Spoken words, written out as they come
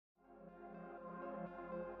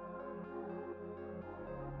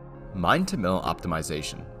Mine-to-mill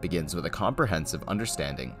optimization begins with a comprehensive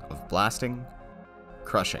understanding of blasting,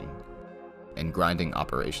 crushing, and grinding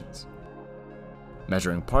operations.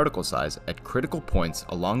 Measuring particle size at critical points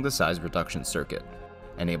along the size reduction circuit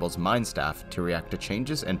enables mine staff to react to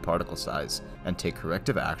changes in particle size and take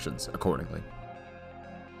corrective actions accordingly.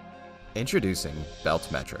 Introducing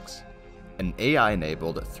BeltMetrics, an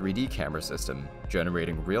AI-enabled 3D camera system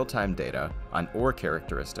generating real-time data on ore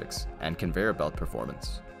characteristics and conveyor belt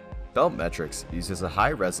performance. BeltMetrics uses a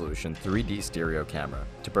high-resolution 3D stereo camera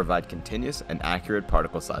to provide continuous and accurate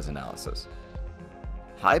particle size analysis.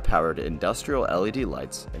 High-powered industrial LED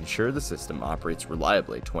lights ensure the system operates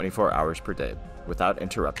reliably 24 hours per day without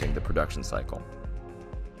interrupting the production cycle.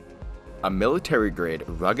 A military-grade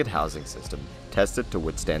rugged housing system tested to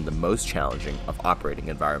withstand the most challenging of operating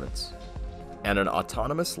environments. And an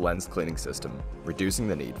autonomous lens cleaning system, reducing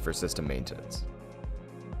the need for system maintenance.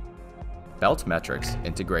 BeltMetrics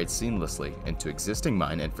integrates seamlessly into existing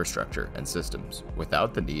mine infrastructure and systems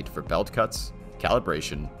without the need for belt cuts,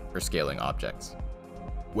 calibration, or scaling objects.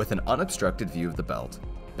 With an unobstructed view of the belt,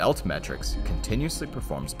 BeltMetrics continuously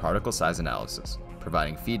performs particle size analysis,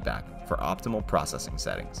 providing feedback for optimal processing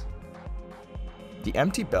settings. The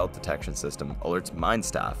empty belt detection system alerts mine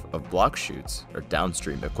staff of block chutes or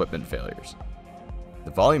downstream equipment failures.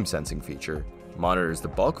 The volume sensing feature monitors the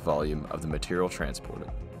bulk volume of the material transported,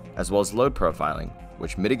 as well as load profiling,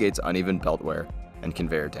 which mitigates uneven belt wear and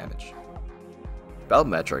conveyor damage.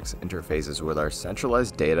 BeltMetrics interfaces with our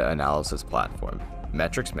centralized data analysis platform,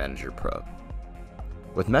 Metrics Manager Pro.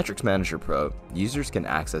 With Metrics Manager Pro, users can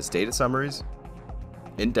access data summaries,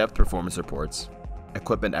 in-depth performance reports,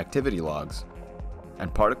 equipment activity logs,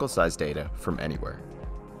 and particle size data from anywhere.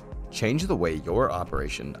 Change the way your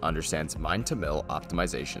operation understands mine-to-mill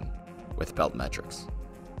optimization with BeltMetrics.